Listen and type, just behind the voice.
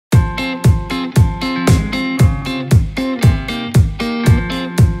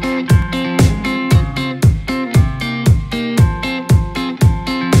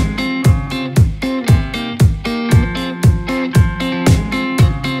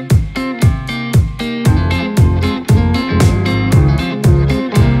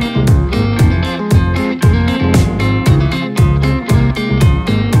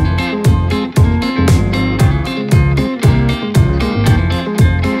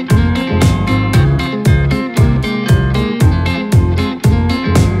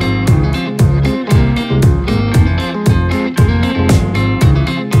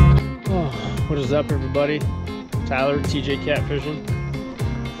Tyler, TJ Catfishing.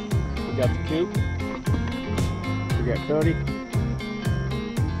 We got the coop. We got Cody.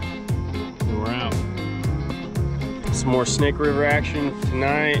 And we're out. Some more Snake River action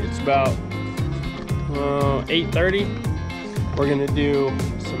tonight. It's about 8:30. We're gonna do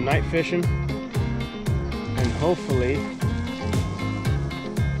some night fishing, and hopefully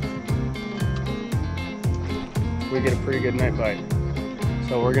we get a pretty good night bite.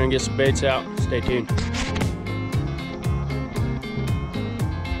 So we're gonna get some baits out. Stay tuned.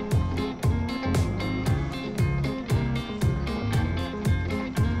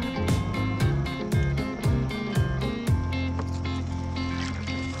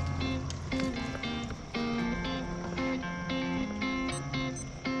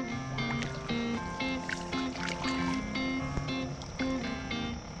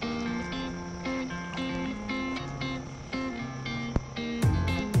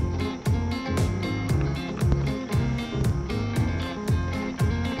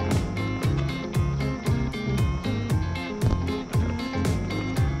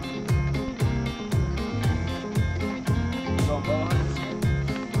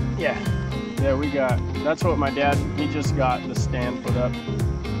 Yeah, we got, that's what my dad, he just got the stand put up.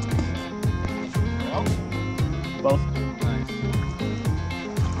 Well, both. nice.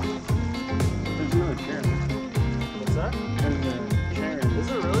 There's another chair there. What's that? There's a chair. Is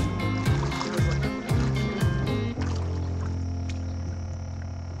it really?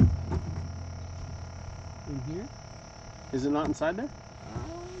 In here? Is it not inside there? I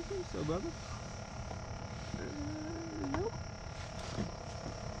don't think so, brother. Nope.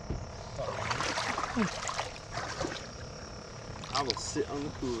 I will sit on the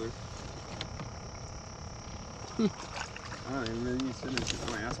cooler. I don't even really sit and sit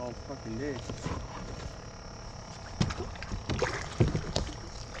on my ass all fucking day.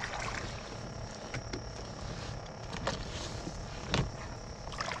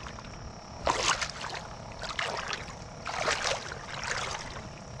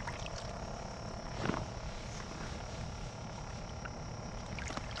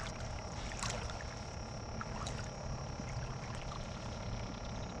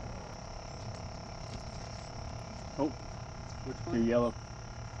 Oh, which one? you're yellow.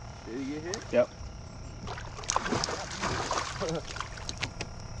 Did he get hit? Yep.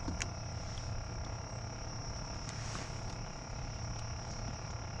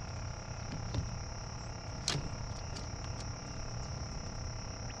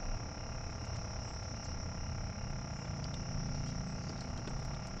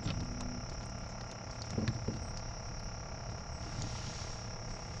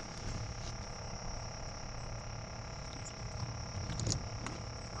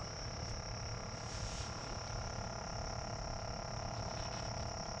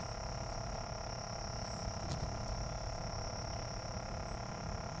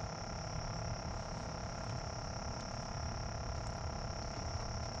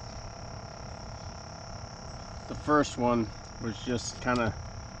 The first one was just kind of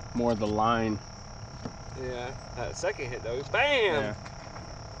more the line. Yeah, that second hit though, bam! Yeah.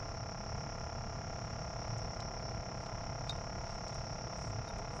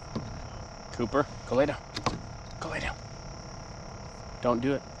 Cooper, go lay down. Go lay down. Don't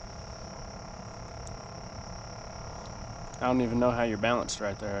do it. I don't even know how you're balanced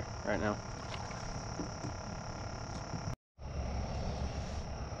right there, right now.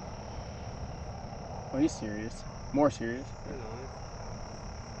 Oh, he's serious. More serious. I know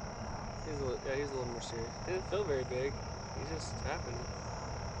it. Yeah, he's a little more serious. He didn't feel very big. He just happened.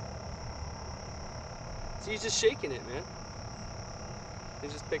 So he's just shaking it, man.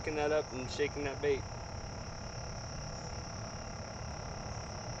 He's just picking that up and shaking that bait.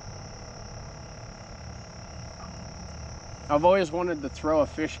 I've always wanted to throw a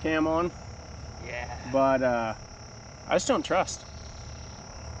fish cam on. Yeah. But I just don't trust.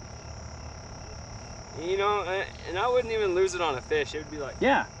 You know, and I wouldn't even lose it on a fish. It would be like,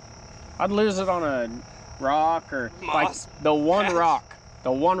 Yeah, I'd lose it on a rock or moss. like the one rock.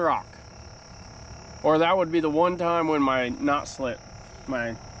 The one rock. Or that would be the one time when my knot slipped.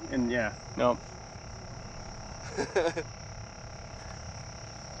 And yeah, no. Maybe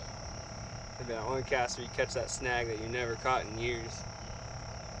that one cast where you catch that snag that you never caught in years.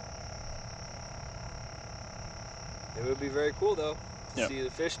 It would be very cool though to Yep. see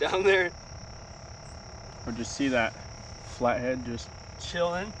the fish down there Or just see that flathead just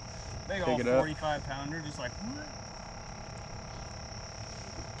chilling. Big old pick it up. 45-pounder, just like what?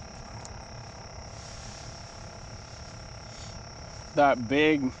 That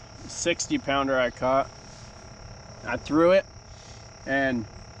big 60-pounder I caught. I threw it and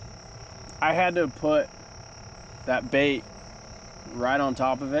I had to put that bait right on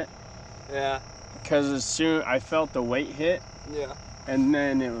top of it. Yeah. Because as soon I felt the weight hit, Yeah. and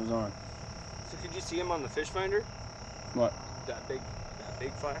then it was on. So could you see him on the fish finder? What? That big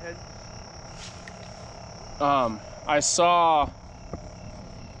flathead? I saw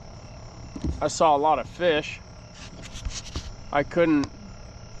a lot of fish. I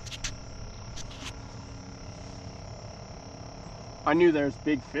knew there's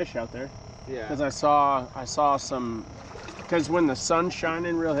big fish out there. Yeah. Because I saw some, because when the sun's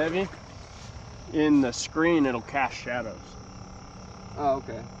shining real heavy, in the screen it'll cast shadows. Oh,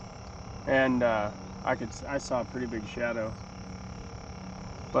 okay. And I saw a pretty big shadow.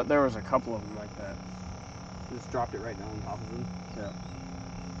 But there was a couple of them like that. Just dropped it right down on top of him. Yeah.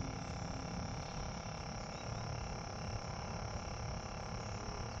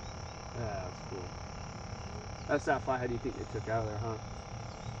 Yeah, that's cool. That's that flathead you think they took out of there, huh?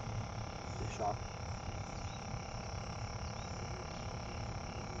 They shot.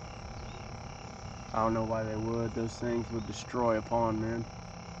 I don't know why they would. Those things would destroy a pond, man.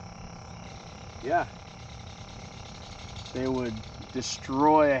 Yeah. They would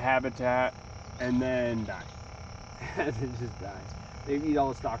destroy a habitat and then die. They just die. They eat all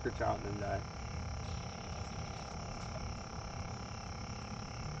the stalker trout and then die.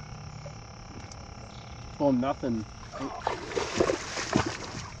 Well, nothing.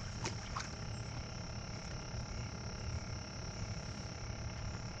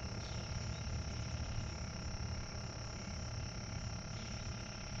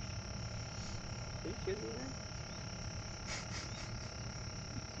 Are you kidding me, man?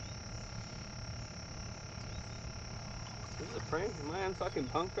 This is a prank? Am I unfucking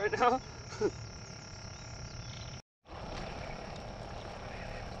punked right now?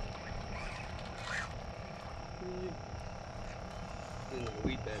 In the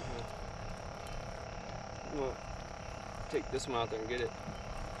weed bed, huh? Well, take this one out there and get it.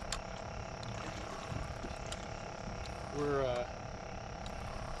 We're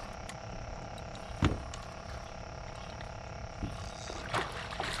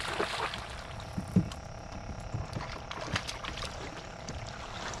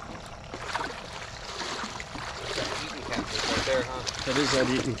Eating catfish right there, huh? that is that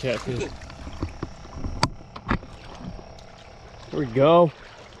eating catfish. There we go.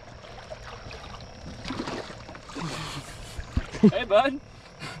 Hey, bud.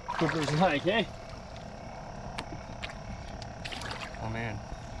 Cooper's like, hey. Oh, man.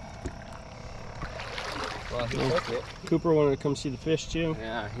 Well, he took it. Cooper wanted to come see the fish too.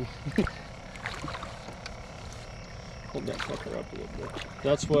 Yeah. Hold that fucker up a little bit.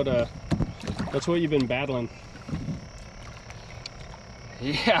 That's what you've been battling.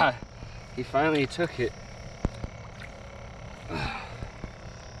 Yeah. He finally took it.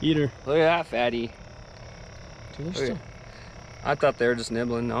 Eat her. Look at that fatty. Dude, Look at- I thought they were just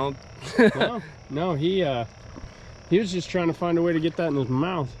nibbling. No. no, he was just trying to find a way to get that in his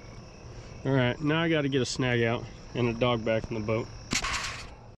mouth. All right, now I got to get a snag out and a dog back in the boat.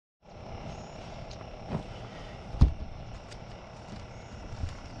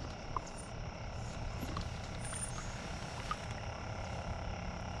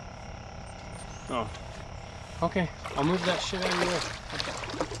 Oh, okay. I'll move that shit out of your way.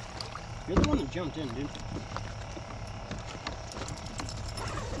 You're the one that jumped in, dude.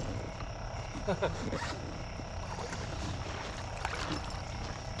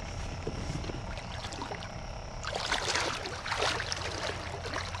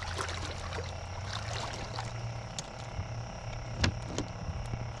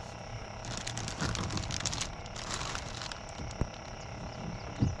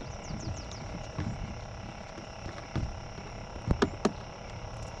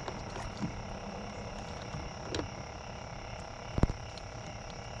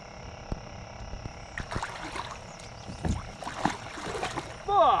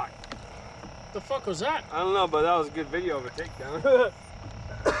 Fuck! The fuck was that? I don't know, but that was a good video of a takedown.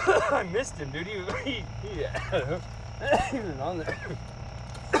 I missed him, dude. He was on there.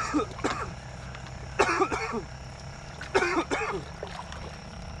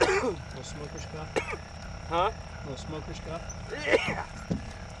 Little smoker's cup? Huh? Little smoker's cup? Yeah.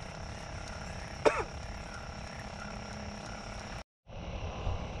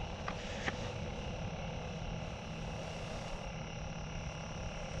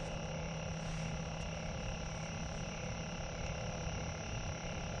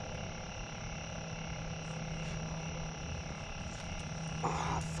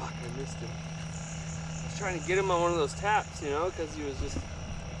 Oh, fuck, I missed him. I was trying to get him on one of those taps, you know, because he wasn't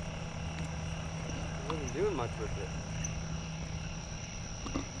doing much with it.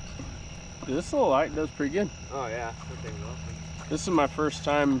 This little light does pretty good. Oh yeah, that thing's awesome. This is my first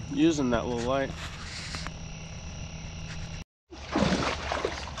time using that little light.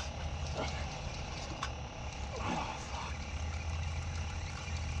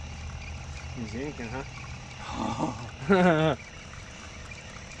 He's yanking, huh? Kind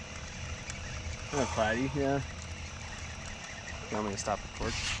of cloudy, yeah. You want me to stop the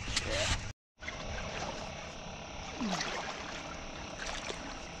cord? Yeah.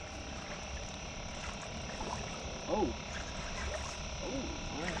 Oh. Oh,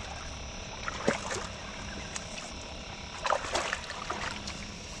 man.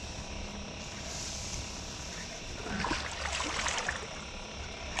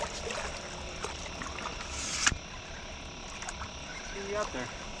 What do you got there?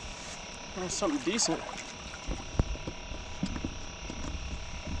 Oh, something decent.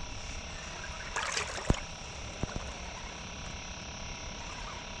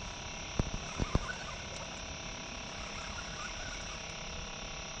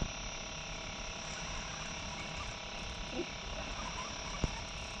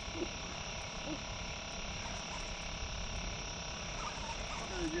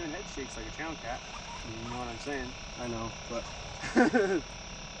 They're doing head shakes like a channel cat. You know what I'm saying? I know, but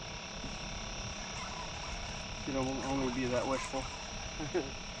you don't only be that wishful.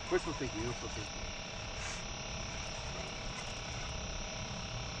 Wishful thinking, wishful thinking.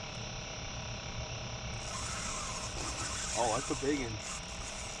 Oh, that's a big one.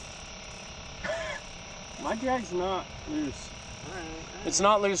 My drag's not loose. Alright. It's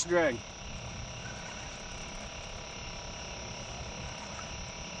not loose drag.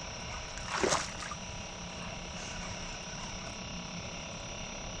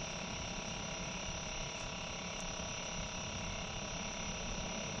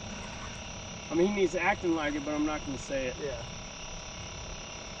 I mean, he's acting like it, but I'm not going to say it. Yeah.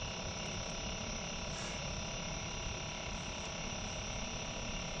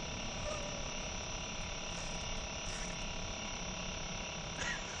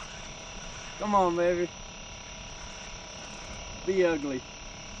 Come on, baby. Be ugly.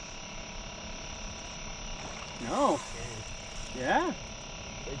 No. Yeah.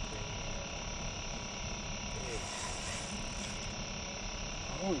 Big thing.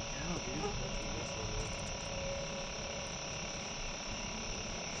 Holy cow, dude.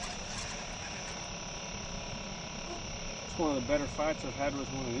 It's one of the better fights I've had with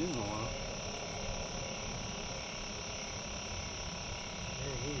one of these in a while.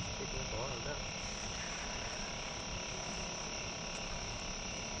 Man, he's taking up a lot of that.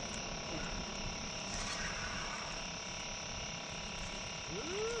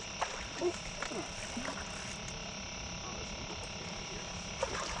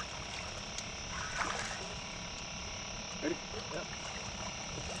 Ready? Yep.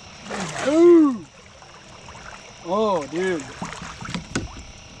 Ooh! Oh, dude.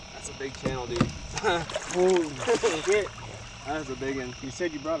 That's a big channel, dude. Holy shit. That's a big one. You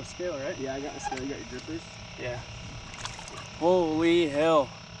said you brought a scale, right? Yeah, I got a scale. You got your drippers? Yeah. Holy hell.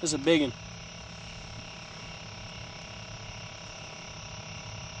 This is a big one.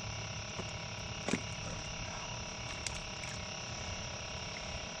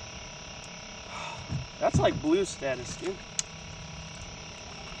 That's like blue status, dude.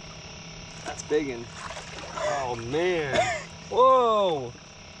 That's big one. Oh, man. Whoa!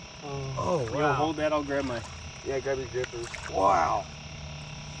 Oh, You wanna hold that? I'll grab my... Yeah, grab your drippers. Wow!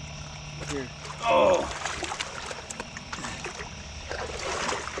 Here. Oh!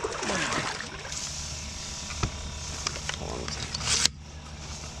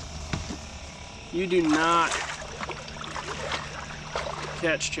 You do not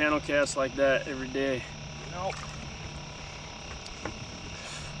catch channel casts like that every day. Nope.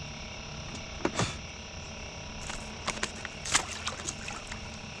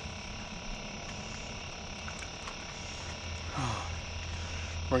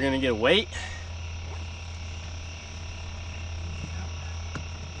 We're gonna get weight.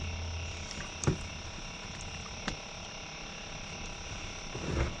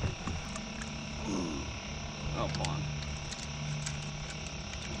 Oh, pond.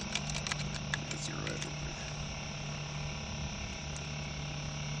 That's your right.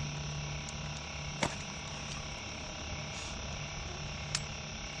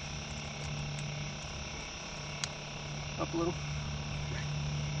 Up a little.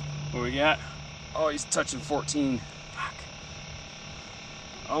 What we got? Oh, he's touching 14. Fuck.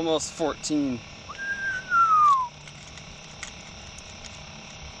 Almost 14.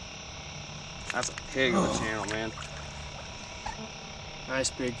 That's a pig of a channel, man.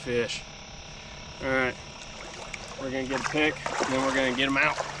 Nice big fish. All right. We're gonna get a pick, and then we're gonna get them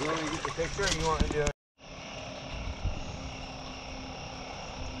out. You want me to get the picture, or you want to do it?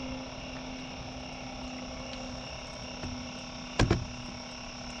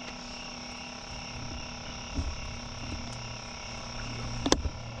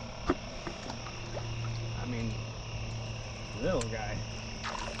 I mean, little guy.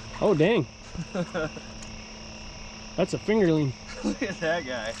 Oh dang! That's a fingerling. Look at that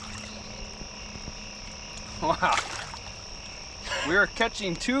guy. Wow. We're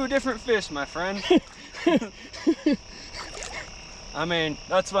catching two different fish, my friend. I mean,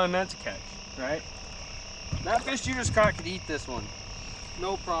 that's what I meant to catch, right? That fish you just caught could eat this one.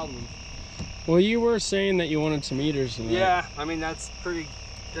 No problem. Well, you were saying that you wanted some eaters. Yeah, I mean, that's pretty,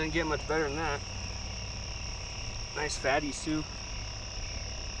 doesn't get much better than that. Nice fatties too.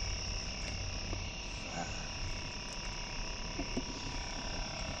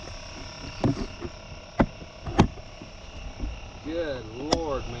 Good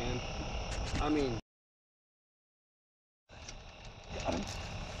Lord, man. I mean, got him.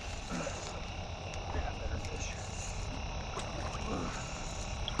 Yeah, better fish.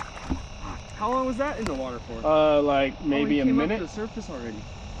 How long was that in the water for? Like maybe a minute. Up to the surface already.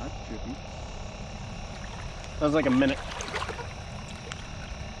 That's trippy. That was like a minute.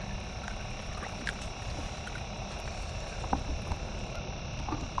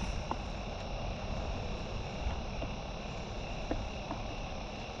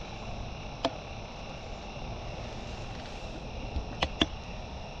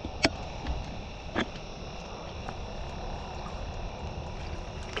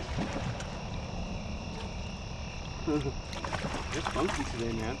 It's funky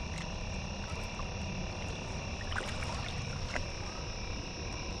today, man.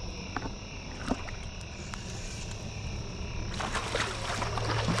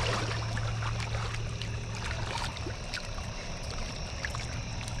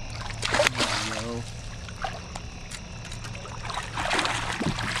 No.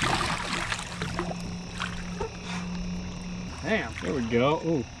 Damn. There we go.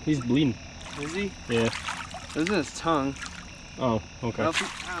 Oh, he's bleeding. Is he? Yeah. It was in his tongue. Oh, okay. I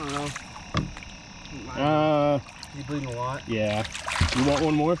don't know. He's bleeding a lot. Yeah. You want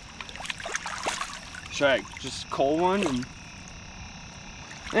one more? Should I just cull one? And...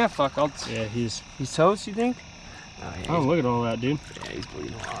 Yeah, fuck. Yeah, he's toast, you think? Oh, yeah, look at all that, dude. Yeah, he's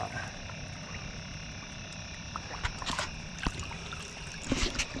bleeding a lot.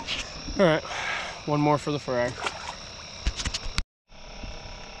 All right, one more for the fry.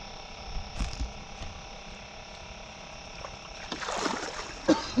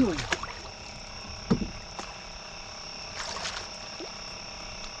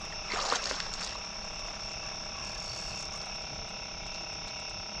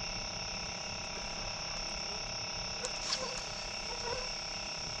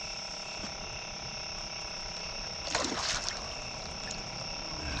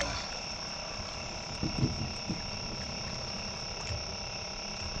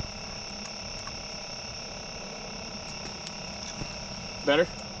 Better?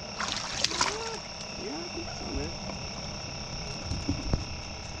 Yeah, I think so, man.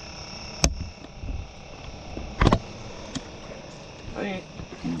 I think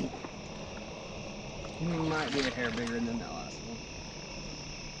he might be a hair bigger than that last one.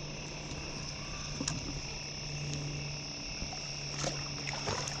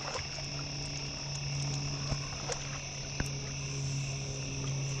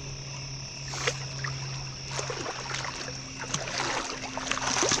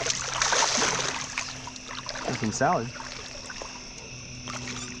 Some salad.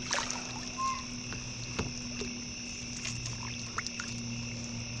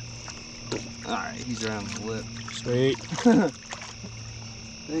 Alright, he's around the lip. Sweet.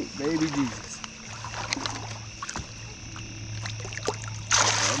 Thank baby Jesus.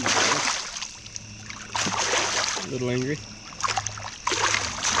 A little angry.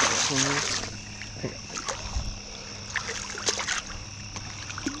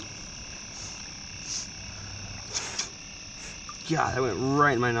 God, that went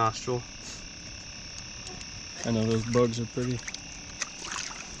right in my nostril. I know those bugs are pretty.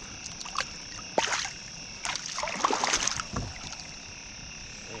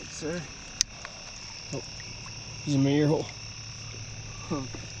 Thanks, sir. Oh, he's in my ear hole.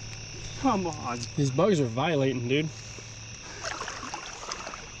 Come on. These bugs are violating, dude.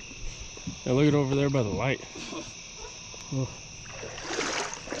 Now look at over there by the light. Oh.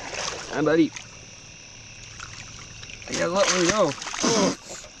 Hi, buddy. I gotta let one go.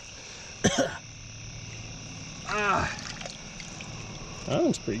 Oh. That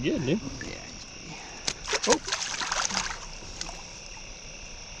one's pretty good, dude. Yeah, he's pretty. Oh.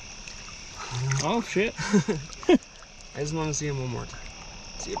 Oh, shit. I just want to see him one more time.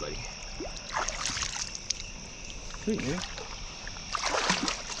 See you, buddy. Sweet, man.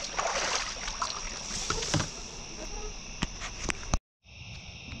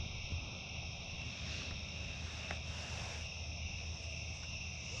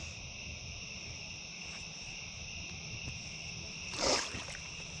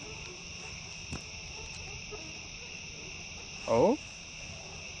 Oh?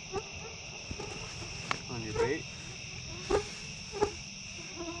 On your bait?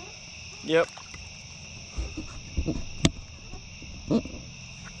 Yep.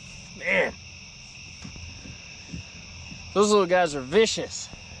 Man. Those little guys are vicious.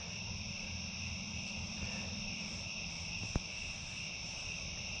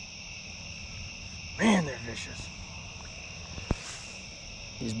 Man, they're vicious.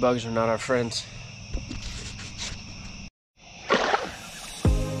 These bugs are not our friends.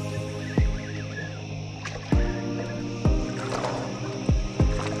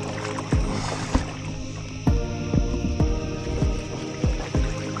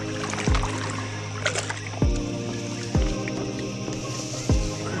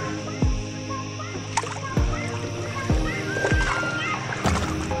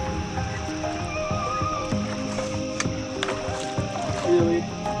 Really?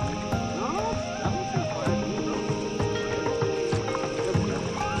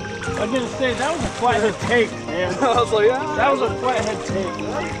 I was gonna say, that was a flathead take, man. I was like, ah. That was a flathead take.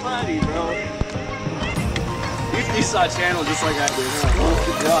 That's funny, bro. You saw channel just like I did, huh?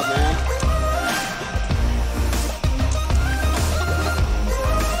 Good job, man.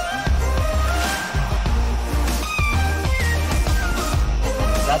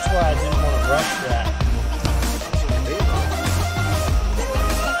 That's why I didn't want to rush that.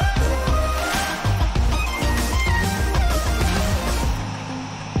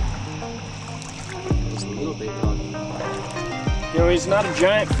 Just a little bait dog. You know, he's not a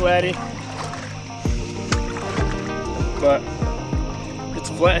giant flatty, but it's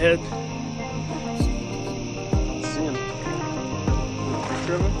a flathead. See him.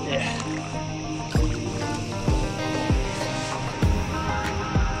 Picture of him? Yeah.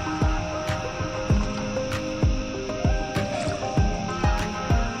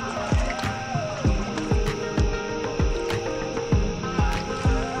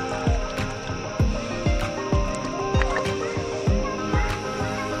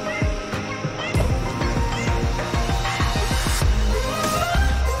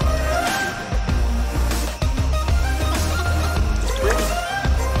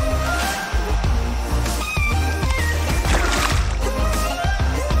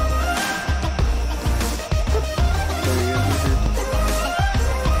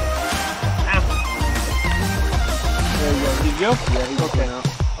 Go? Yeah, he's okay now.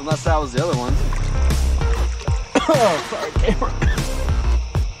 Unless that was the other one. Oh, sorry, camera.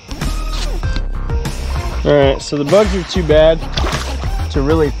 Alright, so the bugs are too bad to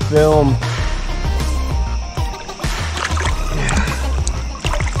really film.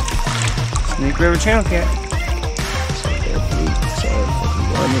 Snake River Channel Cat.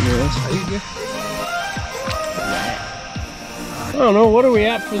 I don't know, what are we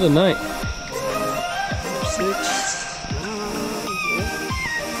at for the night? 6.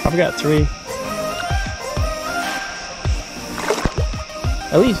 I've got 3.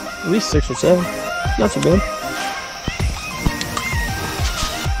 At least 6 or 7. Not too bad.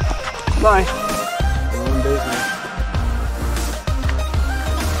 Bye. One business.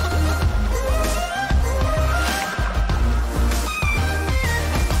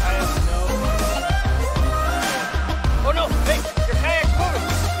 Oh no! Hey! Your kayak's moving!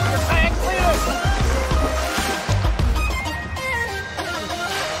 Your kayak's leaving!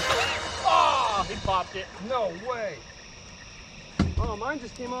 Oh! He popped it. No way. Oh, mine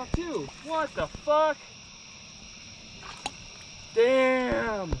just came off too. What the fuck?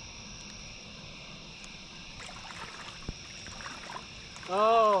 Damn.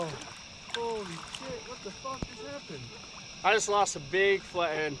 Oh. Holy shit, what the fuck just happened? I just lost a big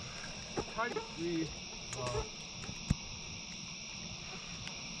flathead. How did we...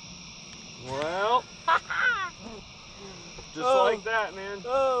 Well. Just Oh. like that, man.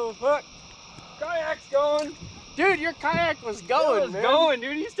 Oh, fuck. Kayak's going. Dude, your kayak was going, It was man. going,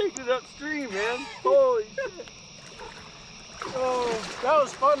 dude. He's taking it upstream, man. Holy shit. Oh, that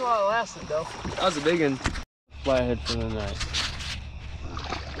was fun while it lasted, though. That was a big one. Flathead for the night.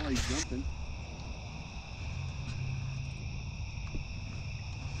 Oh, he's jumping.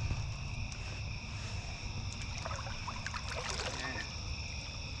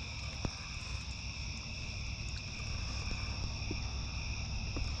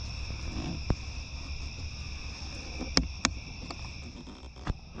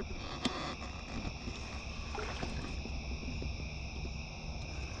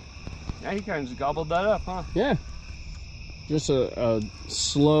 Yeah, he kind of just gobbled that up, huh? Yeah. Just a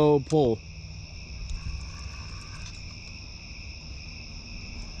slow pull.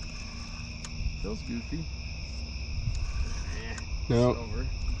 Feels goofy. No. Over.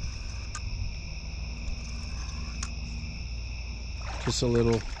 Just a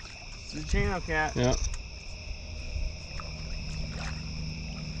little. It's a channel cat. Yeah.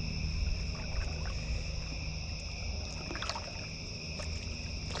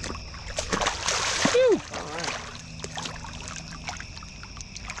 Alright.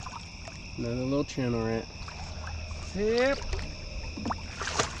 Another little channel rat. Yep.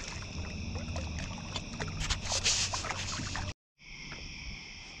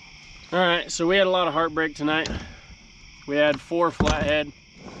 Alright, so we had a lot of heartbreak tonight. We had 4 flathead,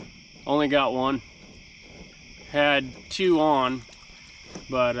 only got 1. Had 2 on,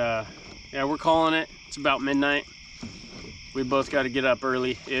 but yeah, we're calling it. It's about midnight. We both got to get up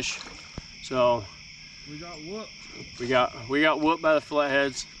early-ish. So We got whooped. we got whooped by the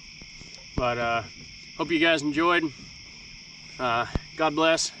flatheads. But hope you guys enjoyed. God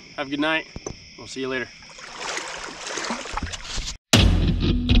bless. Have a good night. We'll see you later.